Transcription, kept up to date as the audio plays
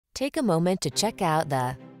Take a moment to check out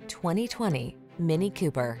the 2020 Mini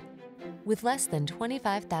Cooper. With less than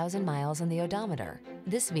 25,000 miles on the odometer,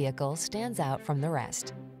 this vehicle stands out from the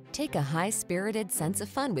rest. Take a high-spirited sense of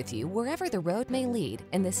fun with you wherever the road may lead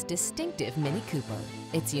in this distinctive Mini Cooper.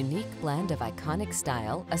 Its unique blend of iconic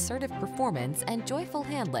style, assertive performance, and joyful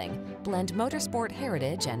handling blend motorsport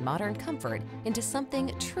heritage and modern comfort into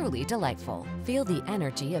something truly delightful. Feel the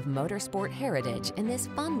energy of motorsport heritage in this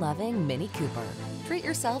fun-loving Mini Cooper. Treat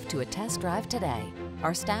yourself to a test drive today.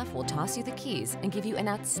 Our staff will toss you the keys and give you an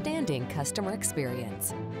outstanding customer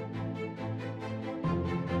experience.